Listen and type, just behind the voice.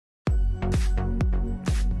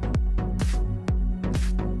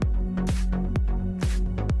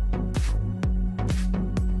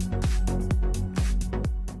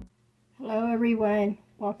everyone,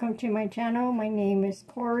 welcome to my channel. My name is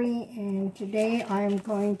Corey and today I'm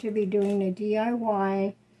going to be doing a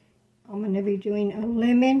DIY. I'm going to be doing a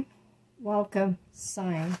lemon welcome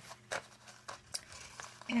sign.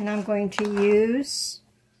 And I'm going to use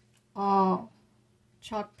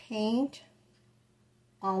chalk paint,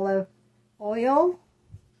 olive oil,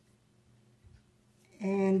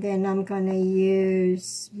 and then I'm going to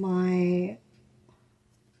use my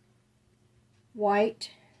white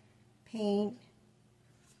paint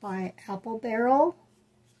by Apple Barrel,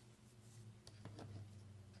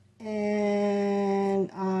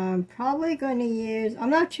 and I'm probably going to use, I'm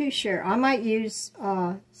not too sure, I might use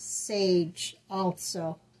sage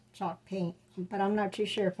also, chalk paint, but I'm not too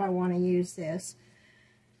sure if I want to use this.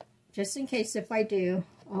 Just in case if I do,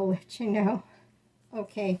 I'll let you know.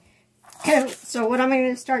 Okay, so what I'm going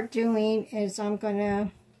to start doing is I'm going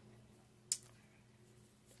to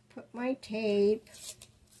put my tape,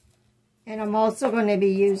 and I'm also going to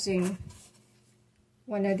be using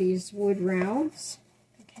one of these wood rounds.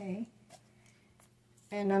 Okay,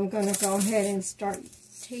 and I'm going to go ahead and start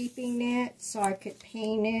taping it so I could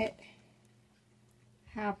paint it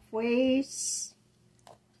halfway.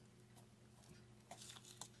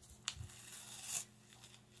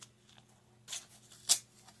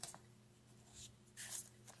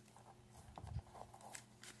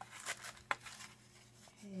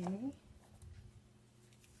 Okay.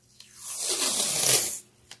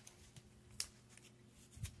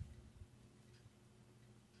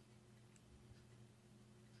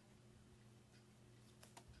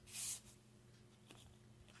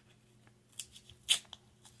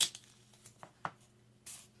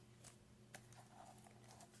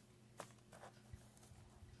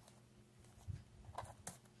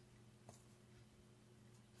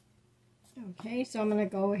 Okay, so I'm going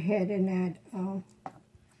to go ahead and add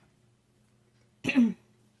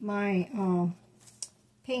my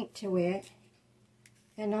paint to it,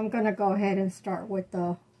 and I'm going to go ahead and start with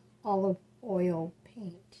the olive oil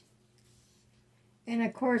paint. And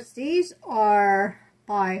of course these are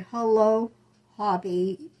by Hello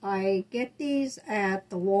Hobby. I get these at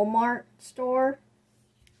the Walmart store.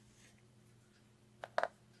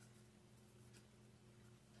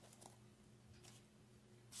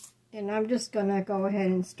 And I'm just going to go ahead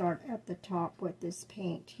and start at the top with this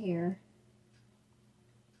paint here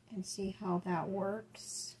and see how that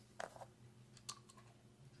works.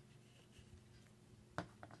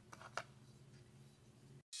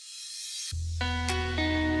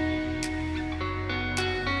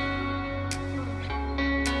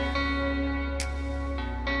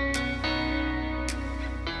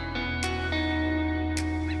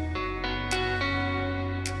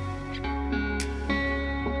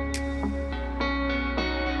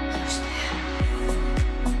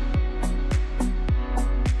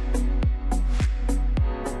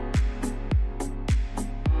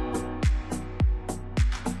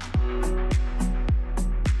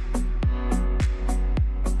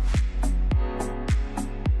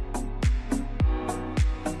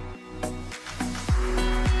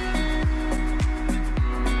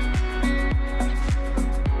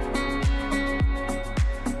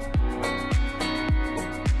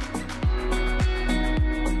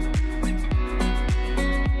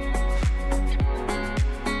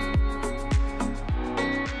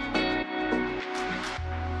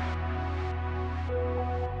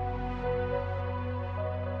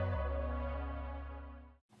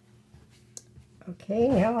 Okay,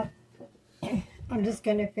 now I'm just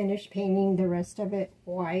going to finish painting the rest of it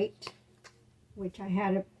white, which I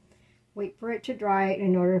had to wait for it to dry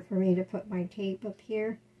in order for me to put my tape up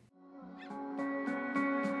here.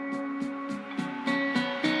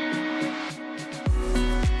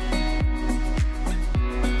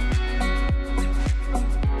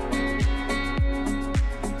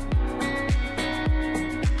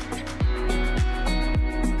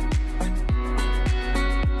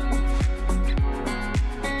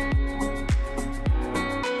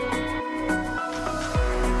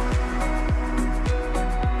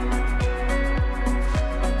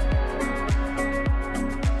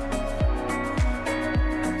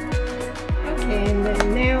 And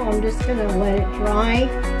then now I'm just going to let it dry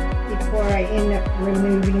before I end up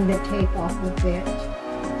removing the tape off of it.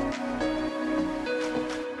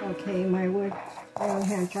 Okay, my wood oil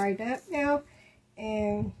has dried up now,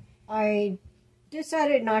 and I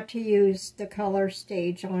decided not to use the color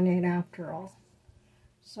stage on it after all.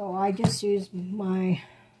 So I just used my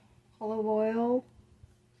olive oil,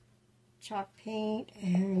 chalk paint,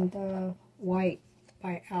 and the white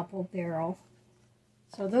by Apple Barrel.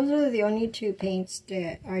 So those are the only two paints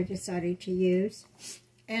that I decided to use.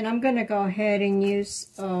 And I'm going to go ahead and use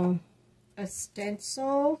a a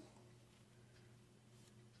stencil.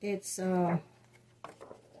 It's a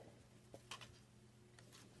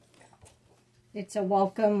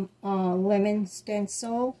welcome lemon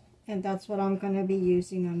stencil, and that's what I'm going to be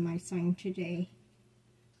using on my sign today.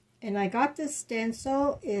 And I got this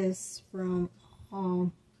stencil is from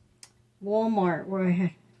Walmart, where I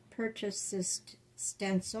had purchased this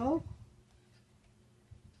stencil.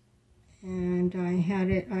 And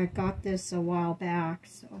I got this a while back,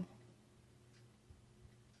 so.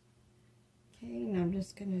 Okay, and I'm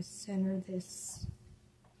just going to center this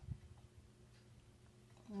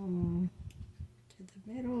to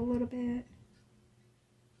the middle a little bit.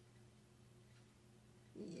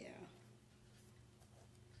 Yeah.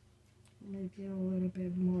 Maybe a little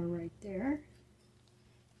bit more right there.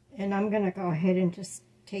 And I'm going to go ahead and just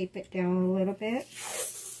tape it down a little bit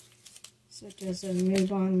so it doesn't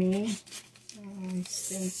move on me. I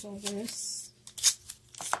stencil this.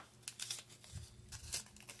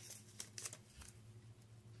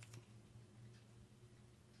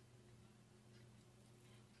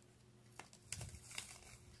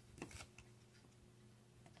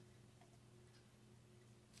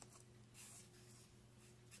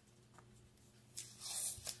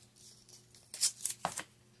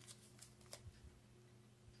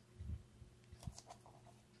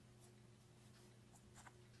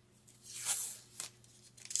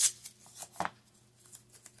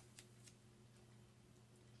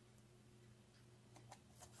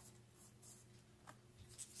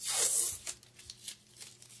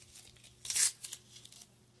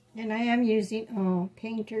 And I am using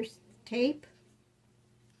painter's tape.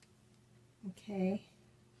 Okay.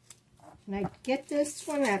 And I get this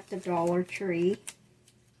one at the Dollar Tree.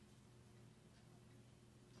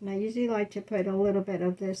 And I usually like to put a little bit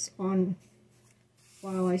of this on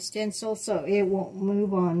while I stencil so it won't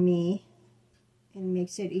move on me. And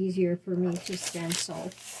makes it easier for me to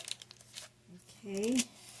stencil. Okay.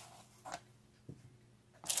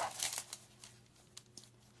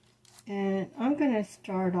 And I'm going to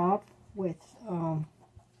start off with, I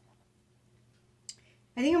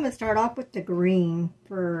think I'm going to start off with the green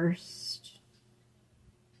first.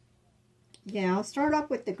 Yeah, I'll start off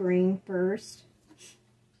with the green first.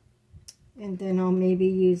 And then I'll maybe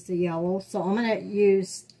use the yellow. So I'm going to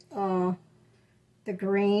use the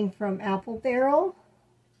green from Apple Barrel.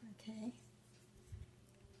 Okay.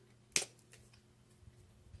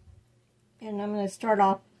 And I'm going to start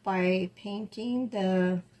off by painting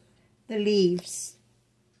the leaves,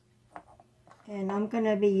 and I'm going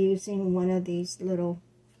to be using one of these little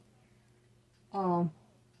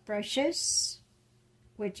brushes,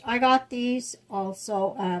 which I got these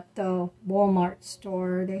also at the Walmart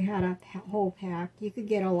store. They had a whole pack. You could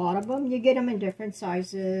get a lot of them. You get them in different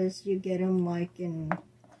sizes. You get them like in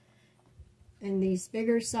these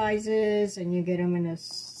bigger sizes, and you get them in a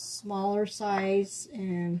smaller size,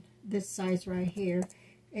 and this size right here.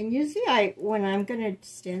 And usually when I'm going to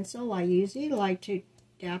stencil, I usually like to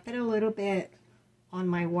dab it a little bit on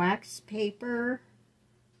my wax paper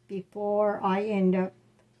before I end up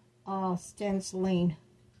stenciling.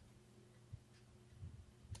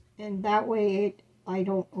 And that way I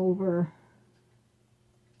don't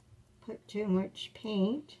put too much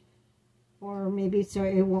paint, or maybe so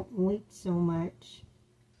it won't leak so much.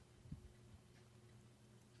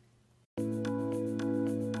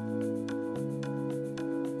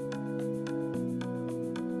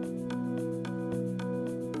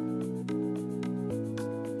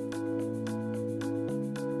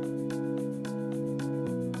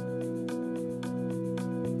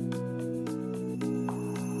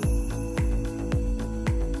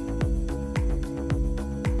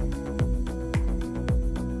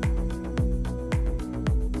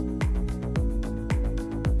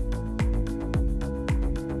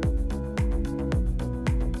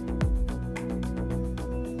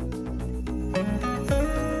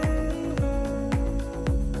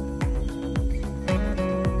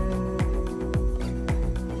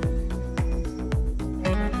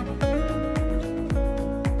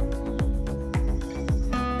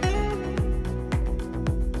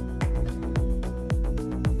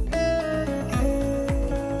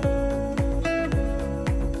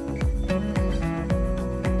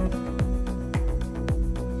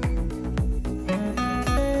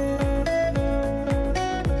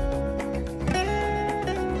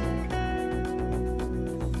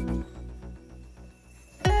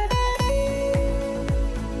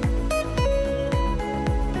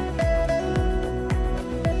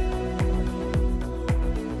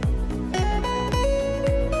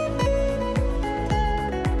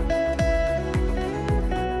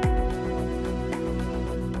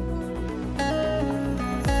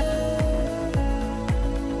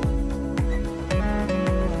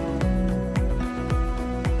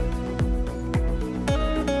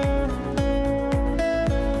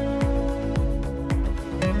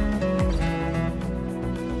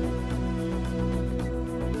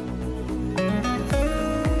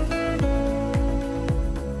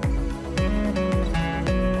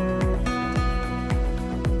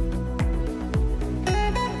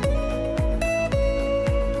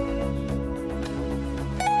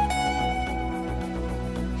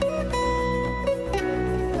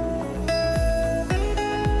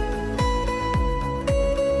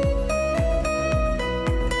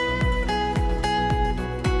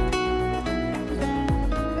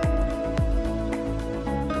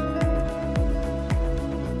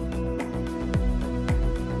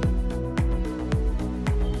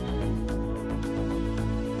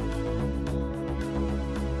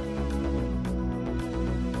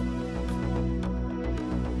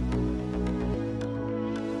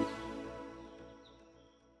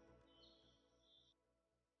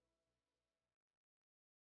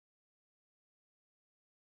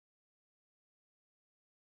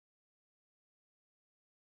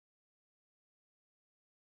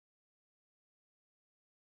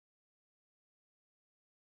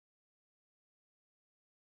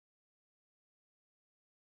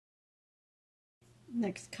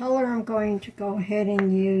 Next color, I'm going to go ahead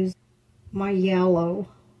and use my yellow.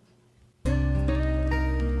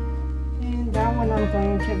 And that one I'm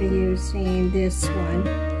going to be using this one,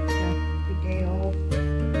 Daffodil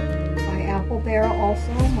by Apple Barrel,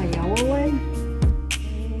 also my yellow one.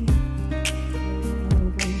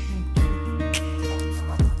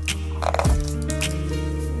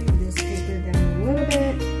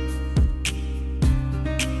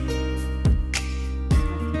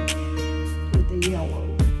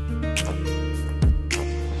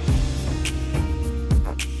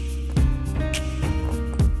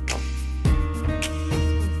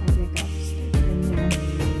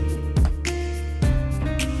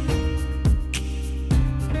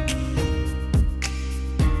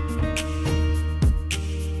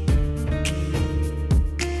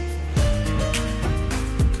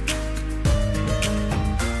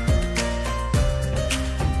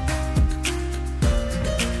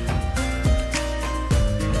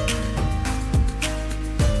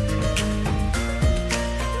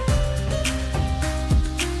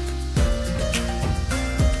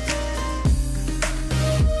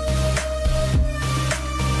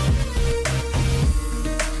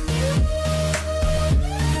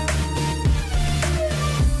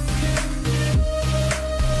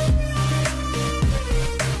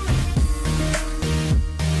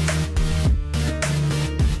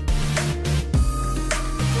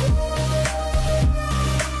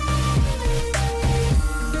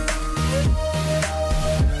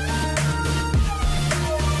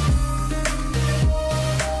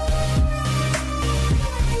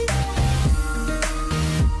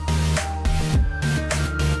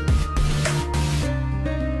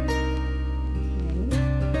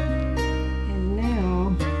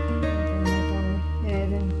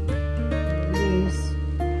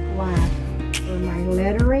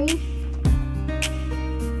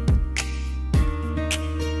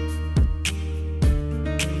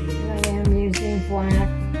 Black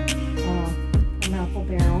from Apple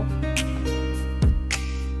Barrel.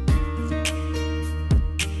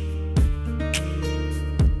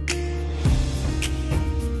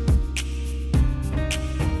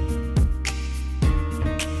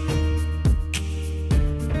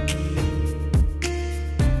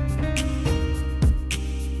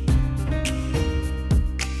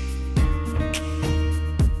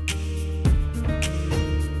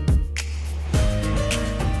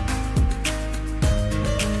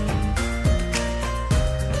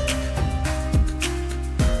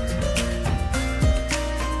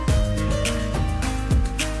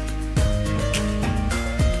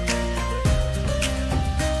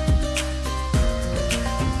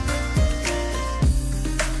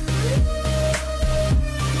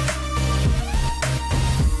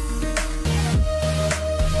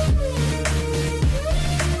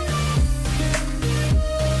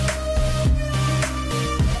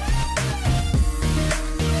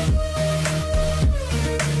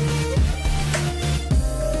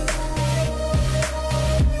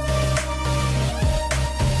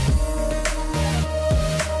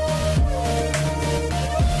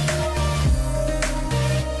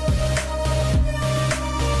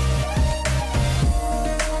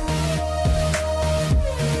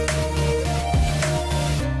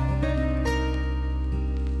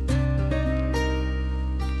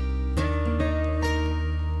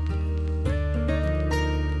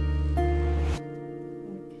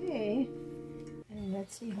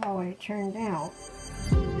 Let's see how it turned out.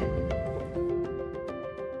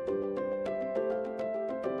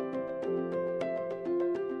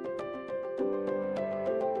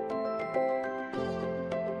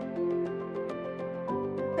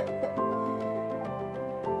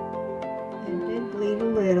 It did bleed a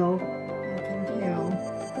little, I can tell.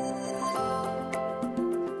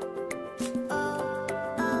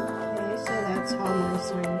 Okay, so that's how my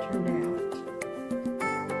sign turned out.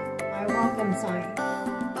 My welcome sign.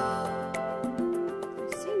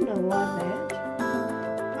 I love it.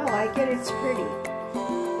 I like it. It's pretty.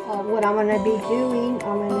 What I'm going to be doing,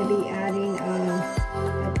 I'm going to be adding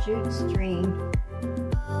a jute string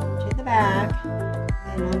to the back,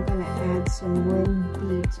 and I'm going to add some wind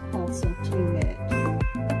beads also to it.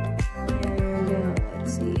 And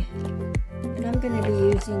let's see. And I'm going to be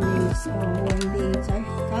using these wind beads. I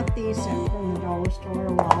got these from the dollar store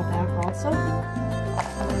a while back also.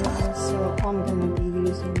 So I'm going to be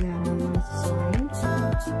using that on my sign.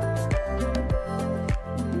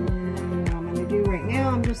 And what I'm going to do right now,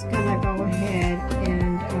 I'm just going to go ahead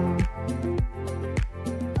and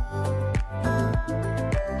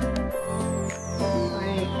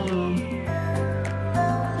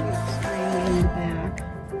string in the back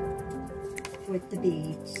with the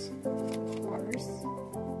beads, of course.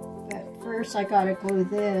 first I gotta glue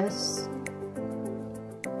this.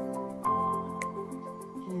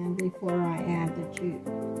 And before I add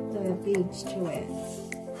the beads to it.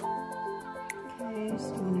 Okay,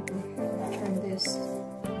 so I'm gonna go ahead and turn this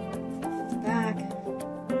back.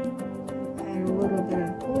 Add a little bit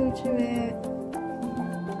of glue to it.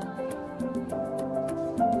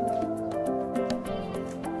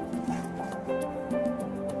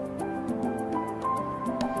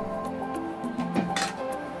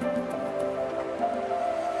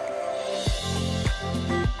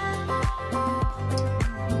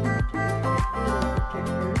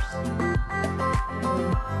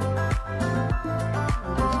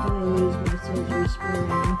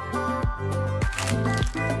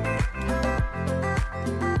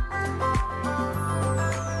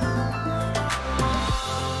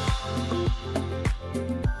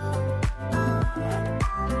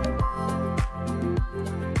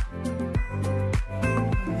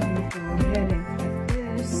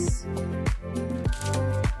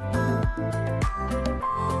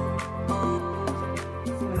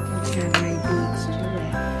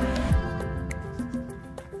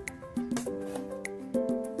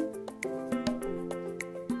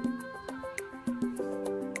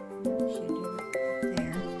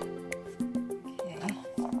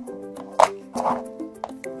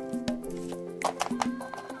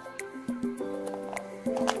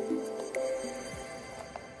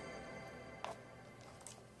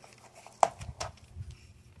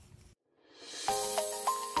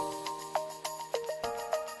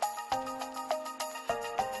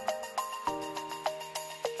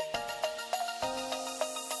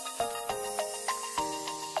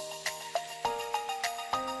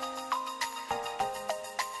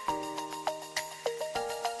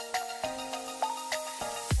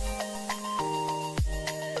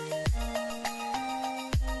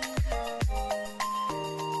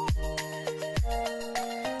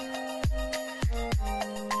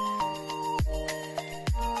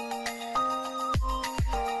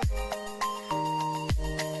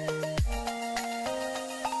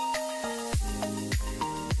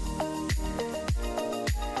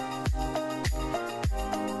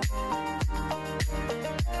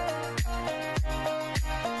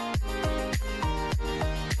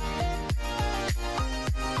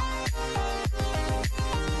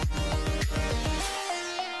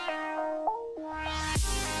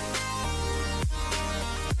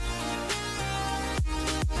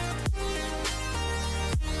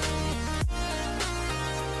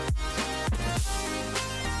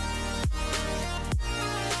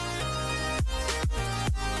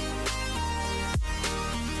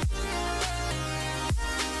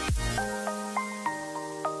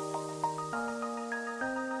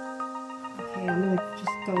 Okay, I'm going to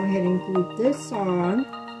just go ahead and glue this on.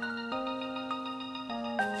 Add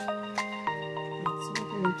some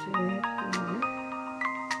glue to it here.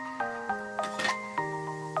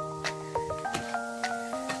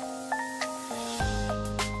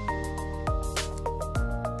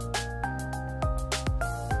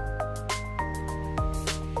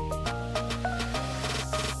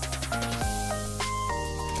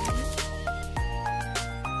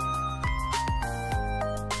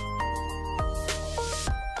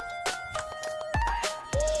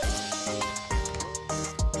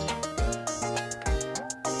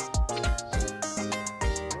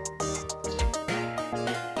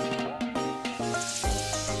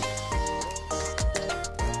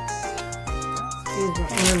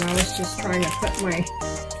 I was just trying to put my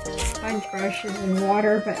sponge brushes in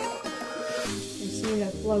water, but they seem to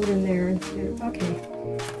float in there instead. Okay,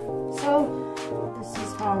 so this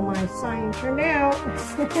is how my sign turned out.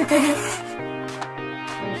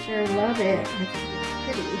 I sure love it. It's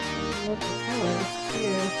pretty. I love the colors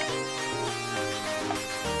too.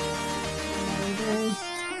 And then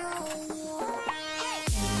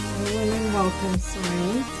my women welcome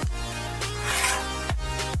sign.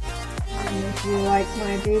 And if you like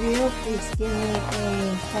my video, please give me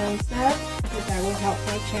a thumbs up, because that will help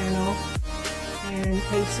my channel. And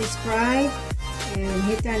please subscribe and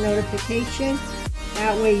hit that notification.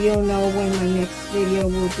 That way you'll know when my next video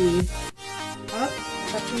will be up.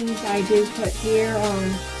 Some things I do put here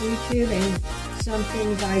on YouTube, and some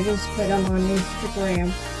things I just put them on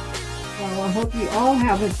Instagram. Well, I hope you all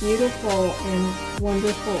have a beautiful and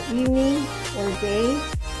wonderful evening or day.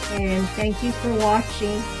 And thank you for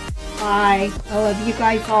watching. Bye. I love you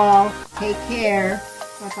guys all. Take care.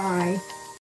 Bye-bye.